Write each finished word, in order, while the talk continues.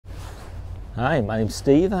Hi, my name's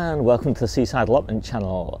Steve and welcome to the Seaside Allotment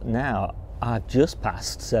channel. Now, I've just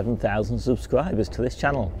passed 7,000 subscribers to this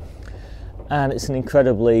channel, and it's an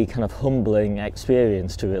incredibly kind of humbling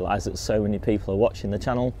experience to realise that so many people are watching the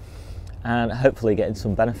channel and hopefully getting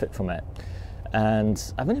some benefit from it.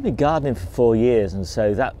 And I've only been gardening for 4 years, and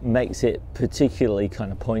so that makes it particularly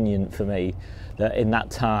kind of poignant for me that in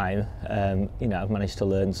that time, I've managed to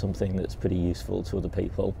learn something that's pretty useful to other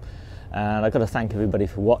people. And I've got to thank everybody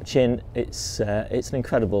for watching. It's an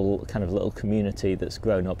incredible kind of little community that's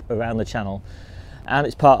grown up around the channel, and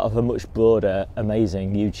it's part of a much broader,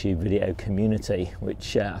 amazing YouTube video community,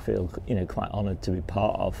 which I feel quite honoured to be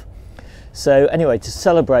part of. So anyway, to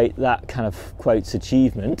celebrate that kind of quotes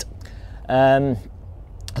achievement, I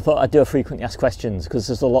thought I'd do a frequently asked questions, because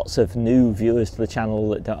there's lots of new viewers to the channel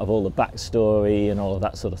that don't have all the backstory and all of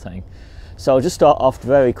that sort of thing. So I'll just start off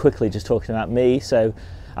very quickly just talking about me. So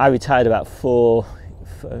I retired about 4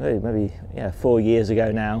 years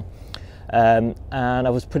ago now, and I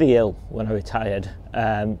was pretty ill when I retired,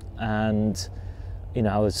 and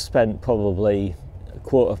I was spent probably a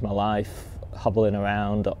quarter of my life hobbling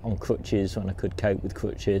around on crutches when I could cope with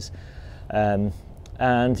crutches, and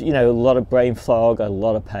a lot of brain fog, a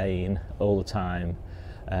lot of pain all the time,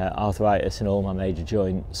 arthritis in all my major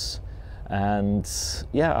joints, and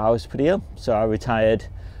yeah, I was pretty ill, so I retired.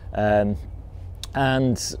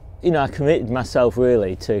 And I committed myself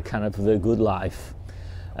really to kind of the good life,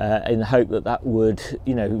 in the hope that that would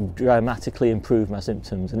dramatically improve my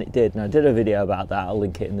symptoms, and it did. And I did a video about that, I'll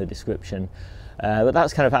link it in the description, but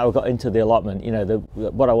that's kind of how I got into the allotment.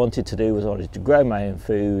 What I wanted to do was I wanted to grow my own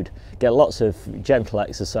food, get lots of gentle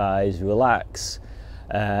exercise, relax,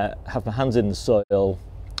 have my hands in the soil,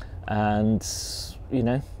 and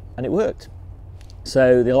and it worked.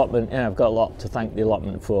 So the allotment, I've got a lot to thank the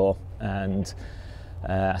allotment for. And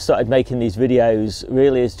I started making these videos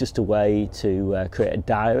really as just a way to create a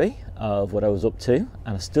diary of what I was up to,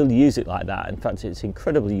 and I still use it like that. In fact, it's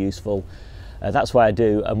incredibly useful. That's why I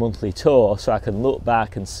do a monthly tour, so I can look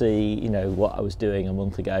back and see what I was doing a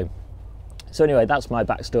month ago. So anyway, that's my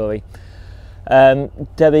backstory.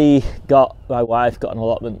 Debbie, my wife, got an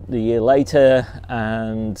allotment the year later,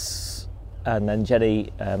 and then Jennie,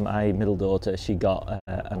 my middle daughter, she got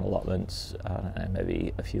an allotment, I don't know,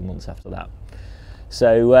 maybe a few months after that.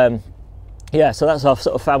 So so that's our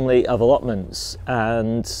sort of family of allotments,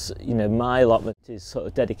 and my allotment is sort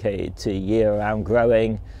of dedicated to year-round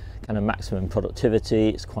growing, kind of maximum productivity.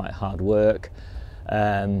 It's quite hard work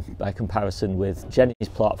by comparison with Jennie's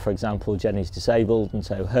plot. For example, Jennie's disabled, and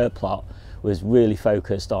so her plot was really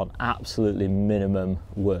focused on absolutely minimum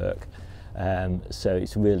work. So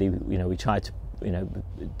it's really, we try to,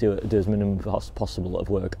 do as minimum possible of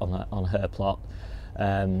work on her plot,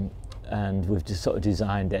 and we've just sort of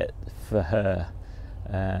designed it for her,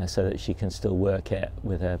 so that she can still work it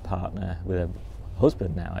with her partner, with her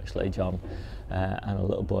husband now actually, John, and a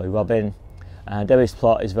little boy, Robin. Debbie's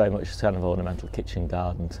plot is very much kind of ornamental kitchen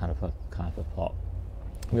garden kind of a plot.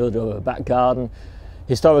 We all do have a back garden.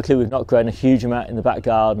 Historically, we've not grown a huge amount in the back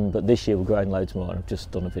garden, but this year we're growing loads more, and I've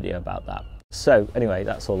just done a video about that. So anyway,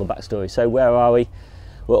 that's all the backstory. So where are we?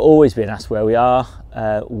 We're always being asked where we are.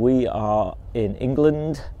 We are in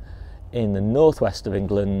England, in the northwest of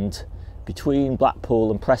England, between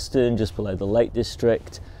Blackpool and Preston, just below the Lake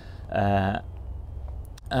District, and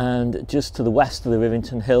just to the west of the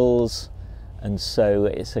Rivington Hills. And so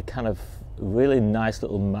it's a kind of really nice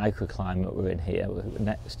little microclimate we're in here. We're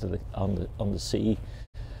next to on the sea,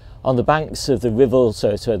 on the banks of the Ribble, so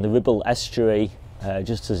in the Ribble estuary,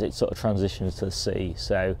 just as it sort of transitions to the sea.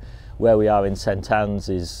 So where we are in St Annes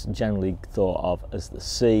is generally thought of as the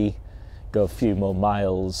sea. Go a few more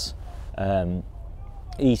miles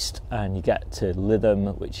east and you get to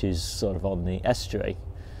Lytham, which is sort of on the estuary.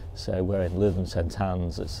 So we're in Lytham St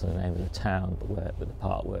Annes, that's the name of the town, but the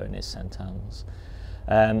part we're in is St Annes.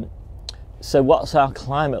 So what's our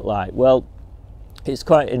climate like? Well, it's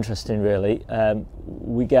quite interesting really.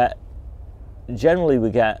 Generally we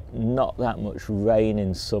get not that much rain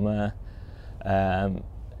in summer.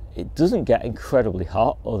 It doesn't get incredibly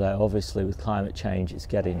hot, although obviously with climate change it's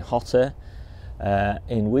getting hotter.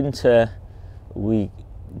 In winter we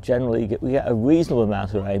get a reasonable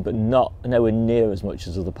amount of rain, but nowhere near as much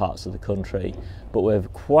as other parts of the country. But we're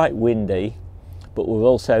quite windy, but we're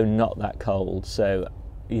also not that cold. So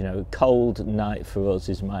cold night for us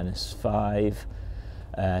is -5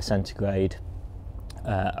 centigrade.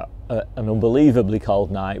 An unbelievably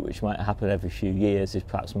cold night, which might happen every few years, is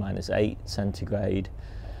perhaps -8 centigrade.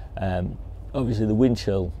 Obviously the wind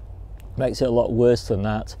chill makes it a lot worse than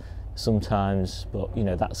that sometimes, but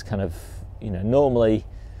that's kind of normally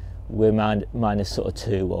we're minus sort of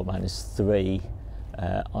 2 or minus 3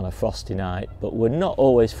 on a frosty night, but we're not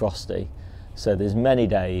always frosty. So there's many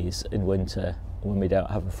days in winter when we don't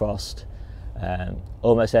have a frost.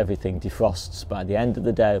 Almost everything defrosts by the end of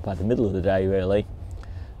the day, by the middle of the day really.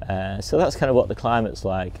 So that's kind of what the climate's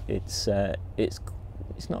like. It's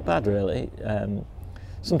not bad really.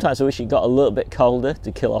 Sometimes I wish it got a little bit colder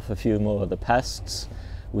to kill off a few more of the pests.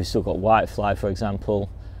 We've still got whitefly, for example.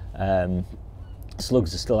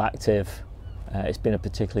 Slugs are still active. It's been a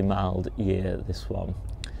particularly mild year, this one.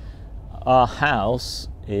 Our house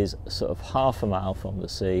is sort of half a mile from the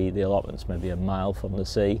sea. The allotment's maybe a mile from the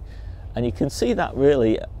sea. And you can see that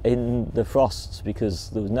really in the frosts,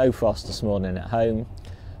 because there was no frost this morning at home,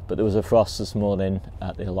 but there was a frost this morning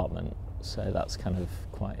at the allotment. So that's kind of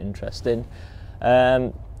quite interesting.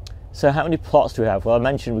 So how many plots do we have? Well, I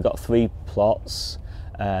mentioned we've got 3 plots.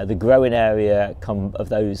 The growing area of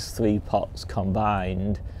those 3 plots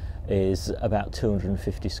combined is about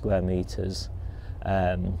 250 square metres.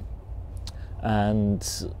 And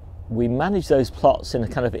we manage those plots in a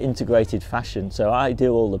kind of integrated fashion. So I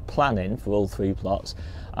do all the planning for all 3 plots.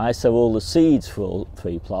 I sow all the seeds for all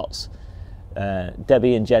 3 plots.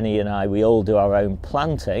 Debbie and Jennie and I, we all do our own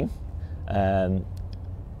planting. And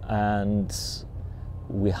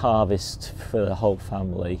we harvest for the whole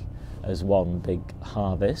family as one big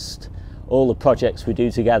harvest. All the projects we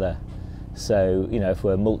do together. So, you know, if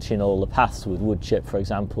we're mulching all the paths with wood chip, for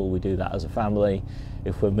example, we do that as a family.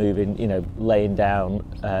 If we're moving, you know, laying down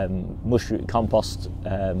mushroot compost,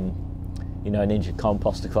 you know, an inch of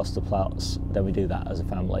compost across the plots, then we do that as a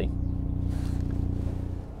family.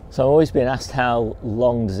 So I've always been asked how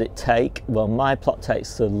long does it take? Well, my plot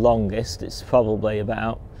takes the longest. It's probably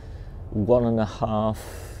about 1.5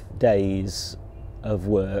 days of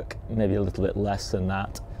work, maybe a little bit less than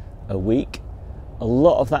that, a week. A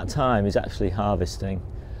lot of that time is actually harvesting.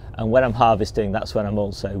 And when I'm harvesting, that's when I'm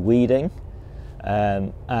also weeding.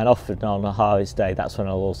 And often on a harvest day, that's when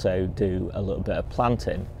I'll also do a little bit of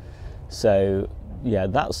planting. So yeah,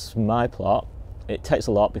 that's my plot. It takes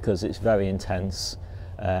a lot because it's very intense,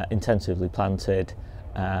 intensively planted,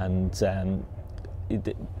 and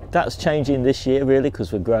that's changing this year really,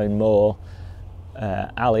 because we're growing more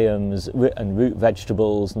alliums and root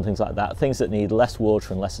vegetables and things like that, things that need less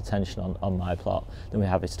water and less attention on my plot than we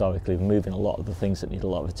have historically. We're moving a lot of the things that need a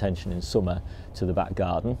lot of attention in summer to the back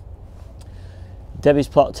garden. Debbie's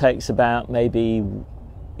plot takes about maybe,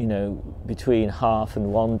 you know, between half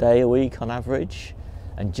and 1 day a week on average,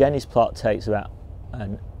 and Jennie's plot takes about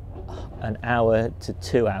an hour to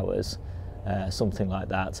 2 hours, something like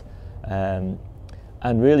that.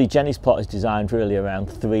 And really Jennie's plot is designed really around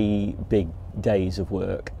 3 big days of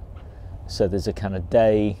work. So there's a kind of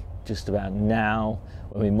day just about now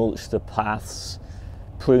when we mulch the paths,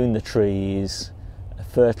 prune the trees,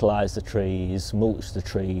 fertilise the trees, mulch the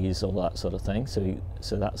trees, all that sort of thing. So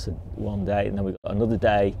that's one day, and then we've got another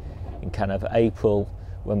day in kind of April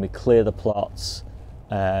when we clear the plots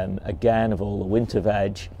again of all the winter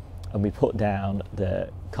veg, and we put down the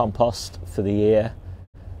compost for the year.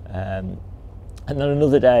 And then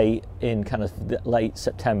another day in kind of late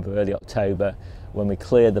September, early October, when we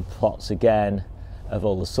clear the plots again of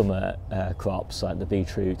all the summer crops like the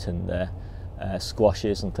beetroot and the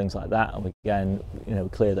squashes and things like that, and we again, you know,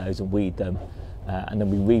 clear those and weed them, and then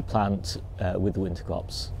we replant with the winter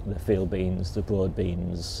crops, the field beans, the broad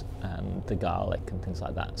beans, and the garlic and things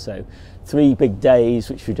like that. So 3 big days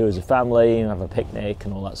which we do as a family, and have a picnic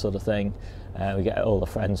and all that sort of thing. We get all the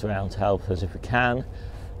friends around to help us if we can.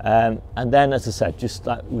 And then, as I said, just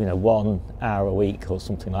like, you know, 1 hour a week or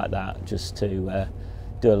something like that, just to do a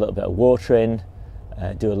little bit of watering,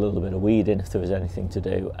 do a little bit of weeding if there was anything to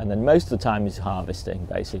do, and then most of the time is harvesting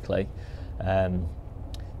basically.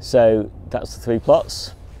 So that's the 3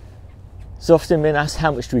 plots. So often been asked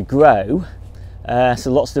how much do we grow,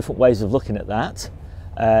 so lots of different ways of looking at that.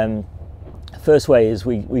 First way is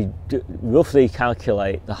we roughly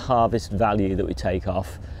calculate the harvest value that we take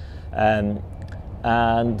off.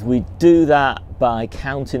 And we do that by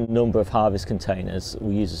counting the number of harvest containers.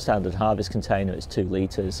 We use a standard harvest container, it's 2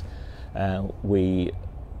 litres. A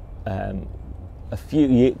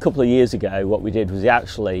couple of years ago, what we did was we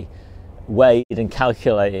actually weighed and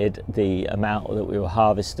calculated the amount that we were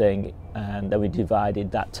harvesting, and then we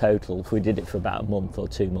divided that total. If we did it for about a month or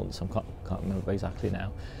 2 months, I can't remember exactly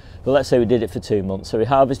now. But let's say we did it for 2 months. So we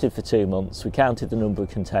harvested for 2 months, we counted the number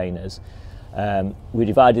of containers. We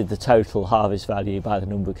divided the total harvest value by the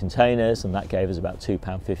number of containers, and that gave us about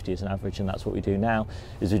 £2.50 as an average, and that's what we do now,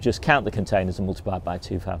 is we just count the containers and multiply by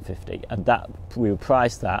 £2.50, and that we would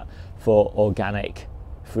price that for organic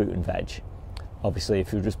fruit and veg. Obviously,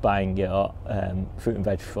 if you're just buying your fruit and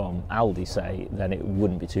veg from Aldi, say, then it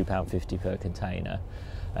wouldn't be £2.50 per container.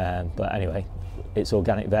 But anyway, it's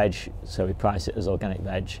organic veg, so we price it as organic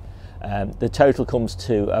veg. The total comes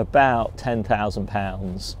to about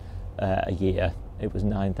 £10,000 a year. It was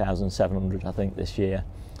 9,700, I think, this year.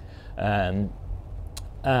 And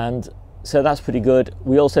so that's pretty good.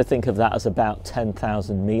 We also think of that as about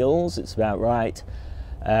 10,000 meals. It's about right.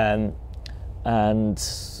 And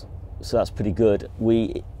so that's pretty good.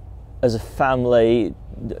 We, as a family,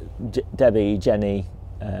 Debbie, Jennie,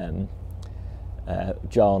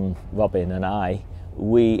 John, Robin and I,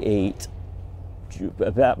 we eat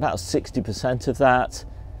about 60% of that.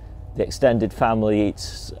 The extended family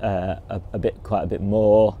eats quite a bit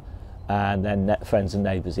more, and then friends and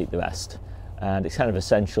neighbours eat the rest. And it's kind of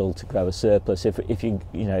essential to grow a surplus. If you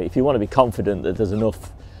want to be confident that there's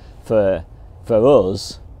enough for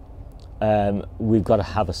us, we've got to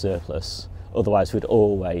have a surplus. Otherwise, we'd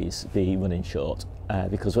always be running short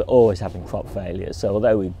because we're always having crop failures. So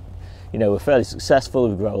although we're fairly successful,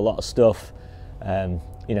 we grow a lot of stuff.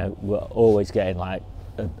 We're always getting like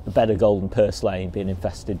a bed of golden purslane being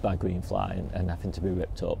infested by greenfly and having to be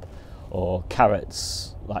ripped up, or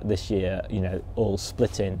carrots like this year, all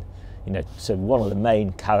splitting. So one of the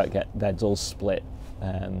main carrot beds all split,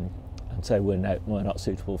 and so we're not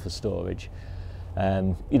suitable for storage.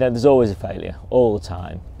 There's always a failure all the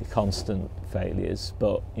time, the constant failures.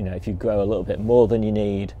 But if you grow a little bit more than you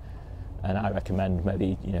need, and I recommend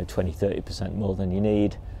maybe 20-30% more than you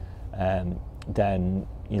need, then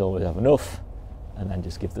you'll always have enough, and then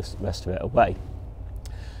just give the rest of it away.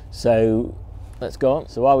 So let's go on.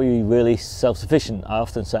 So are we really self-sufficient? I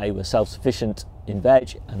often say we're self-sufficient in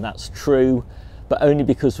veg, and that's true, but only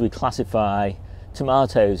because we classify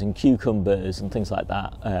tomatoes and cucumbers and things like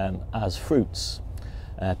that as fruits,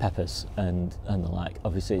 peppers and the like.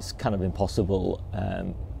 Obviously it's kind of impossible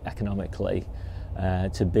economically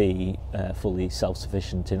to be fully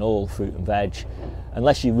self-sufficient in all fruit and veg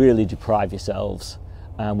unless you really deprive yourselves,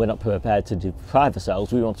 and we're not prepared to deprive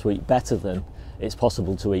ourselves. We want to eat better than it's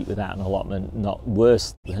possible to eat without an allotment, not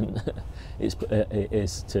worse than it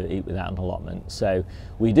is to eat without an allotment. So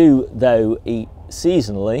we do, though, eat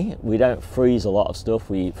seasonally. We don't freeze a lot of stuff,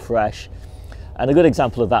 we eat fresh. And a good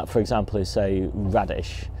example of that, for example, is, say,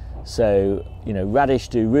 radish. So, radish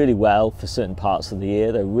do really well for certain parts of the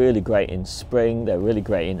year. They're really great in spring, they're really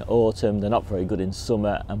great in autumn, they're not very good in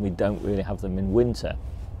summer, and we don't really have them in winter.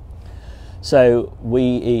 So we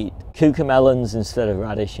eat cucamelons instead of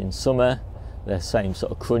radish in summer. They're the same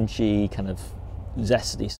sort of crunchy, kind of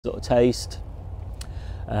zesty sort of taste.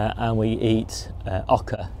 And we eat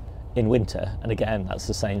oca in winter, and again that's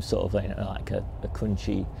the same sort of like a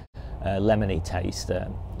crunchy, lemony taste.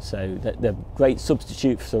 So they're great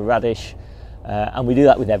substitute for radish, and we do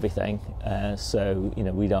that with everything. So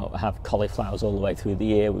we don't have cauliflowers all the way through the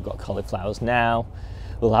year. We've got cauliflowers now.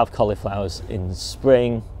 We'll have cauliflowers in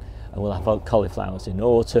spring, and we'll have cauliflowers in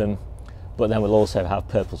autumn. But then we'll also have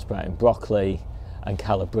purple sprouting broccoli and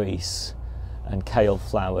calabrese and kale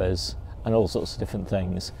flowers and all sorts of different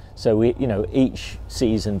things. So we, each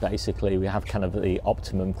season basically we have kind of the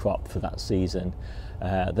optimum crop for that season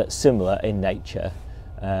that's similar in nature,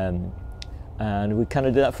 and we kind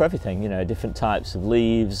of do that for everything. Different types of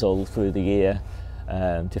leaves all through the year,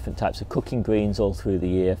 different types of cooking greens all through the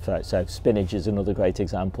year. So spinach is another great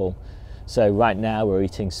example. So right now we're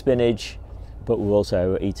eating spinach, but we're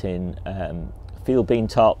also eating field bean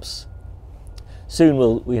tops. Soon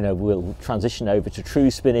we'll transition over to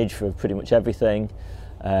true spinach for pretty much everything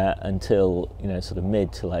until sort of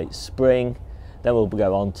mid to late spring. Then we'll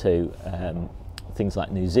go on to things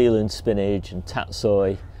like New Zealand spinach and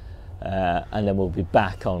tatsoi, and then we'll be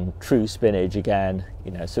back on true spinach again.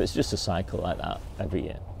 So it's just a cycle like that every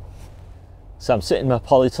year. So I'm sitting in my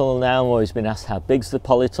polytunnel now. I've always been asked how big's the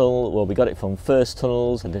polytunnel. Well, we got it from First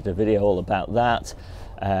Tunnels. I did a video all about that.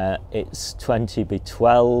 It's 20 by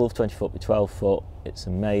 12, 20 foot by 12 foot. It's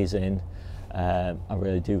amazing. I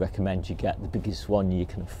really do recommend you get the biggest one you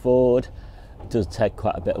can afford. It does take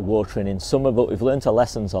quite a bit of watering in summer, but we've learned our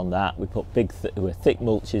lessons on that. We put thick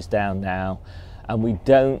mulches down now, and we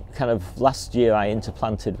don't last year I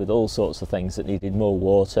interplanted with all sorts of things that needed more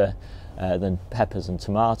water than peppers and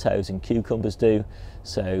tomatoes and cucumbers do.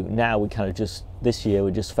 So now we this year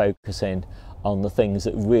we're just focusing on the things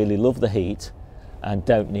that really love the heat and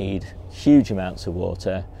don't need huge amounts of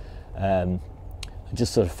water,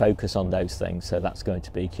 just sort of focus on those things. So that's going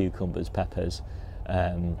to be cucumbers, peppers,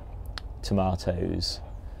 tomatoes,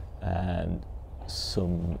 and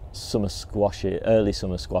some summer squashes, early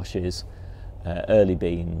summer squashes, early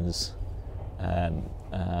beans, and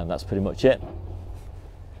that's pretty much it.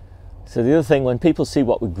 So the other thing, when people see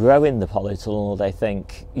what we grow in the polytunnel, they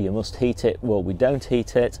think you must heat it. Well, we don't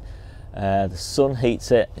heat it. The sun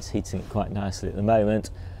heats it. It's heating it quite nicely at the moment,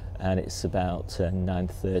 and it's about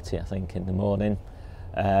 9:30, I think, in the morning.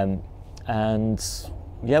 And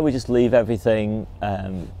yeah, we just leave everything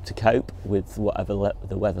to cope with whatever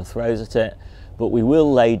the weather throws at it. But we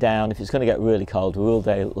will lay down, if it's going to get really cold, we will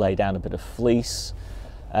lay down a bit of fleece,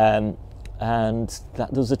 and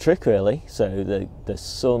that does the trick really. So the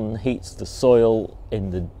sun heats the soil in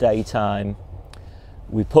the daytime.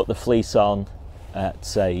 We put the fleece on at,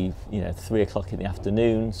 say, 3 o'clock in the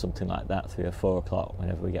afternoon, something like that, 3 or 4 o'clock,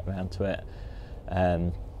 whenever we get around to it,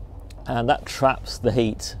 and that traps the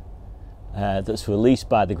heat that's released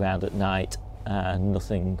by the ground at night, and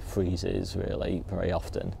nothing freezes really very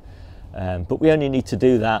often. But we only need to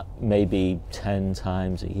do that maybe 10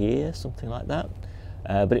 times a year, something like that.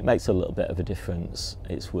 But it makes a little bit of a difference.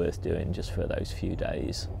 It's worth doing just for those few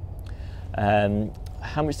days.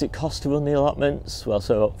 How much does it cost to run the allotments? Well,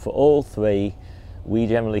 so for all three, we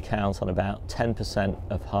generally count on about 10%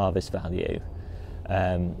 of harvest value.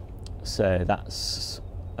 So that's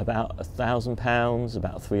about £1,000,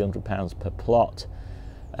 about £300 per plot.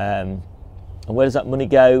 And where does that money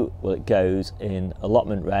go? Well, it goes in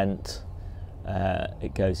allotment rent,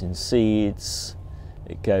 it goes in seeds,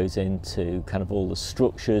 it goes into kind of all the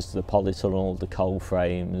structures, the polytunnel, the coal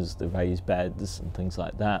frames, the raised beds and things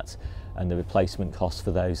like that, and the replacement costs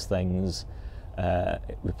for those things,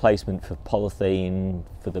 replacement for polythene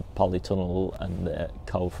for the polytunnel and the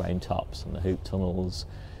coal frame tops and the hoop tunnels,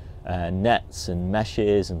 nets and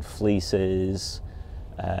meshes and fleeces,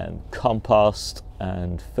 compost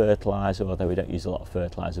and fertiliser, although we don't use a lot of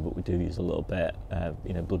fertiliser, but we do use a little bit,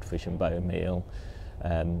 bloodfish and bone meal,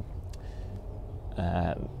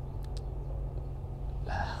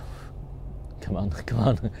 come on,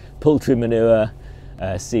 poultry manure,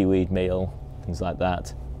 seaweed meal, things like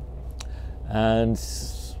that. And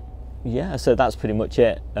yeah, so that's pretty much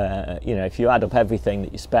it. If you add up everything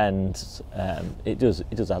that you spend, it does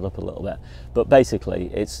add up a little bit, but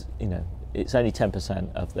basically it's only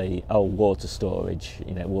 10% of the water storage,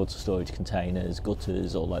 water storage containers,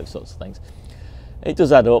 gutters, all those sorts of things. It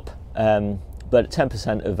does add up, but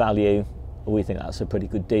 10% of value, we think that's a pretty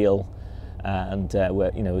good deal, and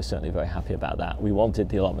we're certainly very happy about that. We wanted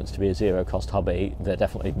the allotments to be a zero-cost hobby. They're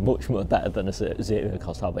definitely much more better than a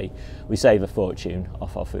zero-cost hobby. We save a fortune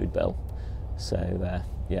off our food bill, so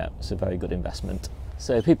yeah, it's a very good investment.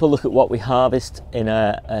 So people look at what we harvest in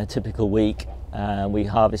a typical week. We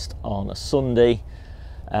harvest on a Sunday,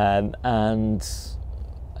 and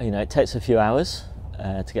it takes a few hours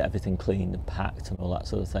to get everything cleaned and packed and all that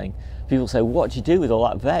sort of thing. People say, what do you do with all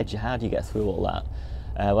that veg? How do you get through all that?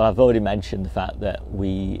 Well, I've already mentioned the fact that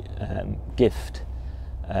we gift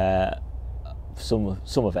some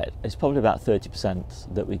of it. It's probably about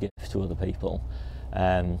 30% that we give to other people,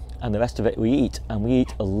 and the rest of it we eat, and we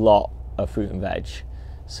eat a lot of fruit and veg.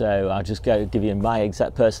 So I'll just give you my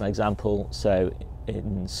personal example. So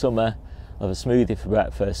in summer, I'll have a smoothie for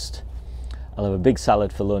breakfast, I'll have a big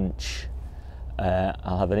salad for lunch,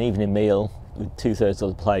 I'll have an evening meal with 2/3 of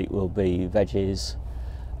the plate will be veggies,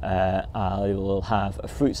 I will have a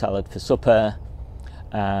fruit salad for supper,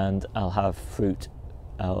 and I'll have fruit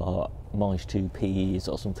or mulched peas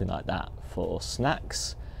or something like that for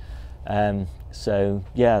snacks. So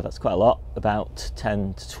yeah, that's quite a lot, about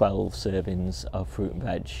 10 to 12 servings of fruit and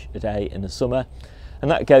veg a day in the summer,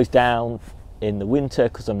 and that goes down in the winter,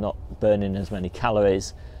 because I'm not burning as many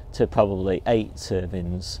calories, to probably 8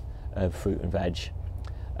 servings of fruit and veg.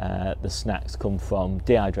 The snacks come from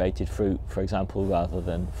dehydrated fruit, for example, rather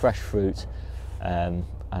than fresh fruit, and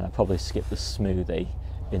I probably skip the smoothie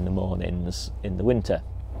in the mornings in the winter.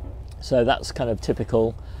 So that's kind of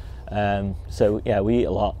typical. So yeah, we eat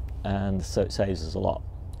a lot, and so it saves us a lot.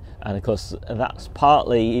 And of course, that's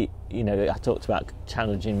partly, I talked about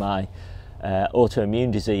challenging my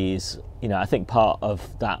autoimmune disease. I think part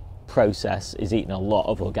of that process is eating a lot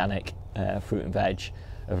of organic fruit and veg,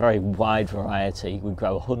 a very wide variety. We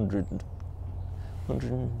grow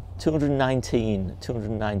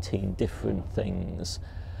 219 different things,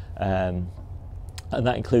 and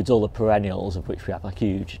that includes all the perennials, of which we have a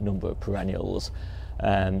huge number of perennials.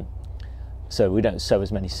 So we don't sow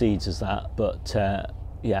as many seeds as that, but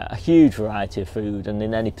yeah, a huge variety of food, and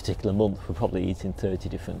in any particular month we're probably eating 30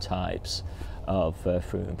 different types of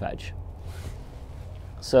fruit and veg.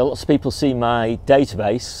 So lots of people see my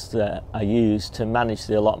database that I use to manage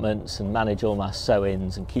the allotments and manage all my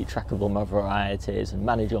sowings and keep track of all my varieties and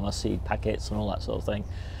manage all my seed packets and all that sort of thing.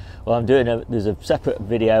 Well, there's a separate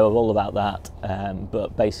video of all about that,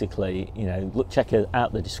 but basically, you know, check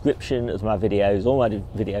out the description of my videos. All my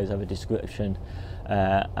videos have a description,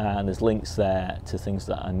 and there's links there to things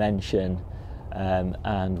that I mention,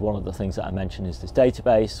 and one of the things that I mention is this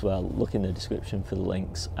database. Well, look in the description for the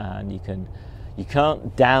links, and you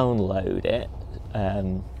can't download it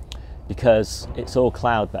because it's all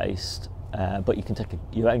cloud-based, but you can take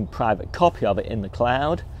your own private copy of it in the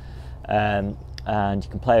cloud, and you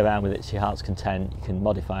can play around with it to your heart's content. You can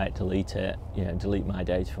modify it, delete it, you know, delete my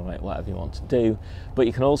data from it, whatever you want to do. But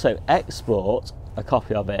you can also export a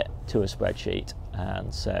copy of it to a spreadsheet.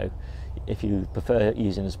 And so if you prefer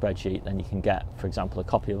using a spreadsheet, then you can get, for example, a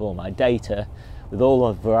copy of all my data with all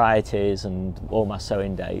the varieties and all my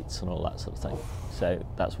sowing dates and all that sort of thing. So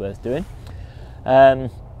that's worth doing.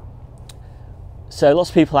 So lots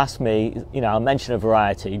of people ask me, you know, I'll mention a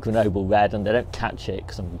variety, Grenoble Red, and they don't catch it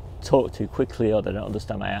because I'm talk too quickly or they don't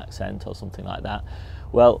understand my accent or something like that.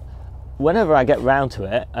 Well, whenever I get round to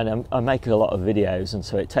it, and I make a lot of videos, and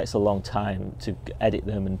so it takes a long time to edit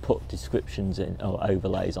them and put descriptions in or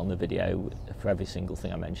overlays on the video for every single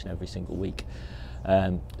thing I mention every single week.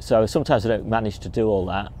 So sometimes I don't manage to do all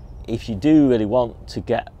that. If you do really want to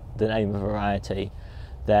get the name of a variety,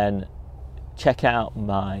 then check out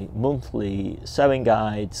my monthly sowing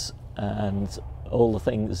guides, and all the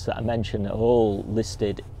things that I mention are all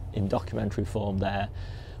listed in documentary form there.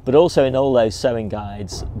 But also in all those sowing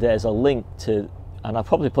guides, there's a link to, and I'll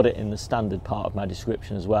probably put it in the standard part of my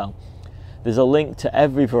description as well, there's a link to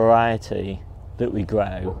every variety that we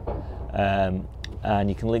grow, and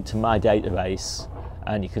you can link to my database,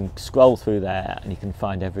 and you can scroll through there and you can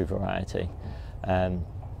find every variety.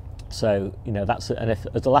 So, you know, and if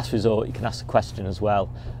as a last resort, you can ask a question as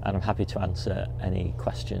well, and I'm happy to answer any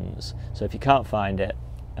questions. So if you can't find it,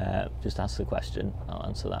 just ask the question, I'll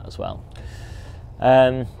answer that as well.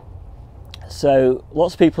 So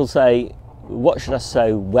lots of people say, what should I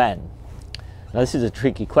sow when? Now this is a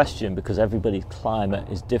tricky question because everybody's climate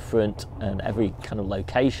is different, and every kind of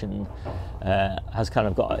location has kind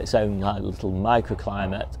of got its own little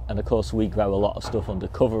microclimate, and of course we grow a lot of stuff under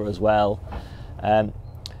cover as well.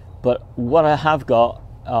 But what I have got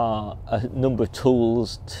are a number of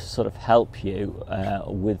tools to sort of help you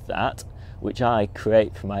with that, which I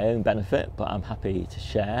create for my own benefit, but I'm happy to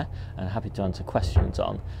share and happy to answer questions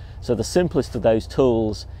on. So the simplest of those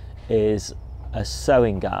tools is a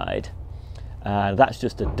sowing guide. That's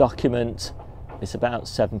just a document. It's about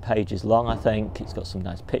 7 pages long, I think. It's got some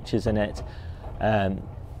nice pictures in it. And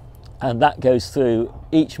that goes through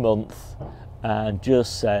each month and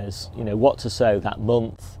just says, you know, what to sow that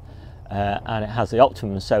month. And it has the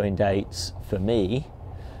optimum sowing dates for me.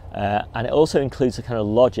 And it also includes a kind of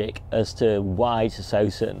logic as to why to sow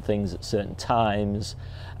certain things at certain times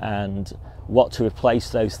and what to replace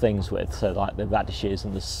those things with. So like the radishes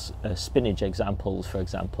and the spinach examples, for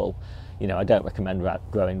example, you know, I don't recommend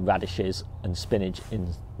growing radishes and spinach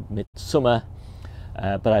in midsummer,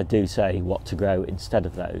 but I do say what to grow instead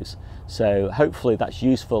of those. So hopefully that's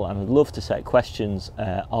useful, and I'd love to take questions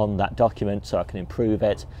on that document so I can improve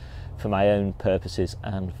it for my own purposes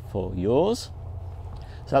and for yours.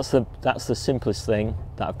 So that's the simplest thing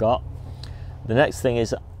that I've got. The next thing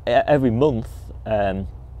is every month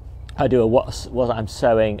I do a what I'm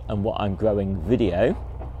sowing and what I'm growing video,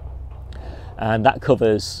 and that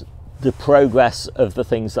covers the progress of the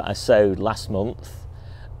things that I sowed last month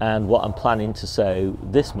and what I'm planning to sow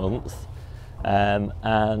this month.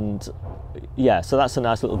 And yeah, so that's a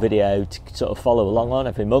nice little video to sort of follow along on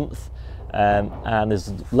every month. And there's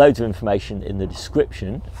loads of information in the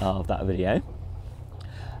description of that video.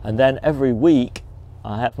 And then every week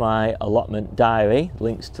I have my allotment diary,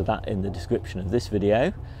 links to that in the description of this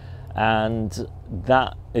video, and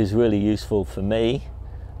that is really useful for me.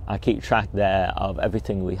 I keep track there of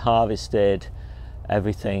everything we harvested,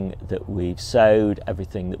 everything that we've sowed,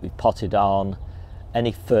 everything that we've potted on,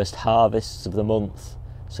 any first harvests of the month.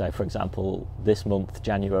 So for example, this month,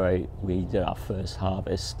 January, we did our first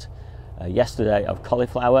harvest yesterday of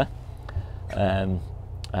cauliflower,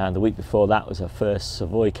 and the week before that was our first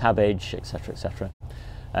Savoy cabbage, etc, etc.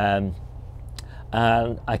 And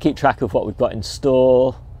I keep track of what we've got in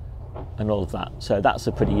store and all of that. So that's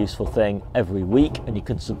a pretty useful thing every week, and you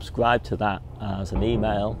can subscribe to that as an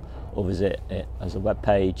email or visit it as a web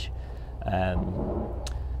page.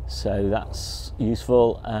 So that's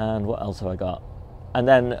useful. And what else have I got? And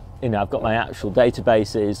then, you know, I've got my actual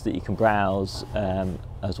databases that you can browse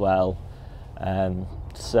as well.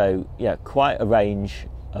 So yeah, quite a range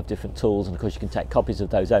of different tools, and of course you can take copies of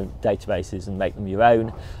those own databases and make them your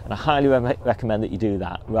own, and I highly recommend that you do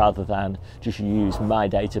that rather than just use my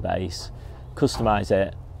database, customize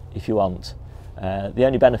it, if you want. The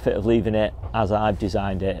only benefit of leaving it as I've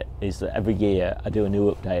designed it is that every year I do a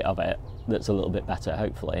new update of it that's a little bit better,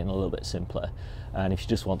 hopefully, and a little bit simpler. And if you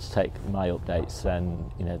just want to take my updates,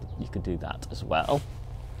 then you can do that as well.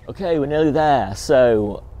 Okay, we're nearly there.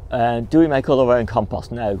 So do we make all of our own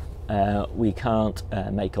compost? No, we can't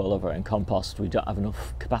make all of our own compost. We don't have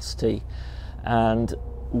enough capacity, and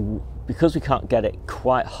because we can't get it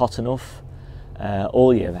quite hot enough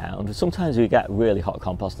all year round. Sometimes we get really hot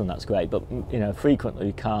compost and that's great, but frequently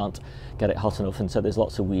we can't get it hot enough, and so there's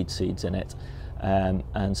lots of weed seeds in it.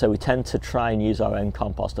 And so we tend to try and use our own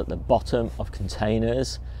compost at the bottom of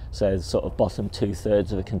containers, so sort of bottom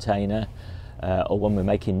 2/3 of a container, or when we're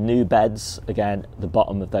making new beds, again the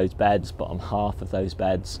bottom of those beds, bottom half of those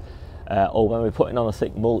beds, or when we're putting on a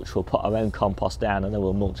thick mulch, we'll put our own compost down and then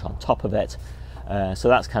we'll mulch on top of it. So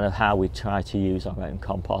that's kind of how we try to use our own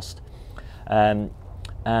compost. So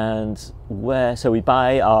we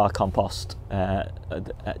buy our compost,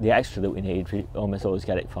 the extra that we need, we almost always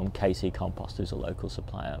get it from KC Compost, who's a local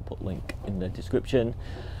supplier. I'll put a link in the description.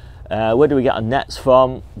 Where do we get our nets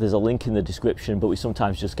from? There's a link in the description, but we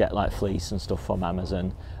sometimes just get like fleece and stuff from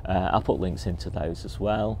Amazon. I'll put links into those as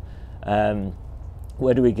well.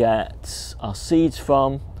 Where do we get our seeds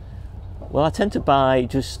from? Well, I tend to buy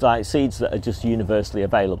just like seeds that are just universally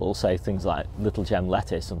available, say things like little gem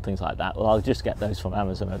lettuce and things like that. Well, I'll just get those from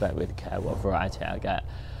Amazon. I don't really care what variety I get.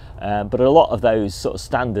 But a lot of those sort of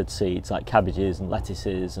standard seeds like cabbages and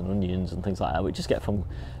lettuces and onions and things like that, we just get from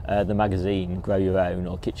the magazine Grow Your Own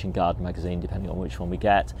or Kitchen Garden magazine, depending on which one we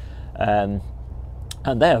get. And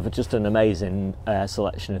they have just an amazing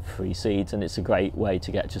selection of free seeds, and it's a great way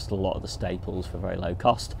to get just a lot of the staples for very low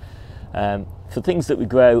cost. For things that we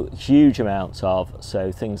grow huge amounts of, so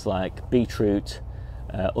things like beetroot,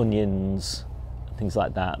 onions, things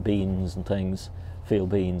like that, beans and things, field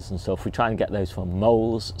beans and stuff, we try and get those from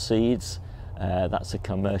Mole's Seeds. That's a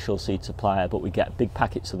commercial seed supplier, but we get big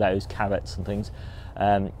packets of those, carrots and things,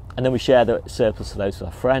 and then we share the surplus of those with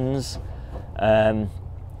our friends. And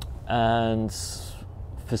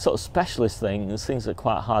for sort of specialist things that are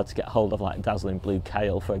quite hard to get hold of, like dazzling blue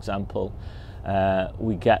kale, for example,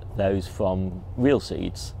 we get those from Real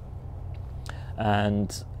Seeds,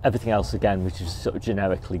 and everything else again we just sort of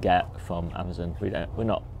generically get from Amazon. We're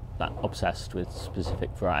not that obsessed with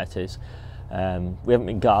specific varieties. We haven't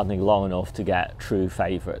been gardening long enough to get true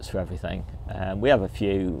favourites for everything. We have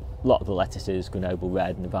a lot of the lettuces, Grenoble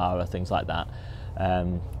Red, Navara, things like that,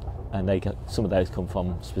 and some of those come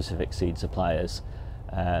from specific seed suppliers,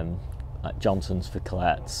 like Johnson's for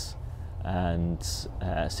Colette's, and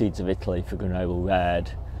Seeds of Italy for Grenoble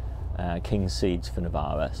Red, King's Seeds for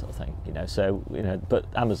Navara, sort of thing. But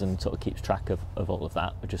Amazon sort of keeps track of all of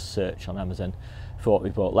that. We just search on Amazon for what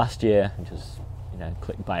we bought last year and just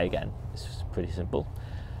click buy again. It's just pretty simple,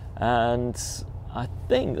 and I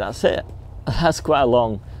think that's it. That's quite a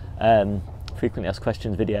long frequently asked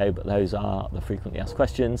questions video, but those are the frequently asked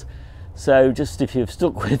questions. So just if you've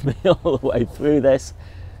stuck with me all the way through this,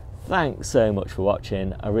 thanks so much for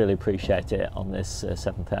watching. I really appreciate it on this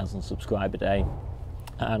 7,000 subscriber day,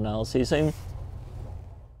 and I'll see you soon.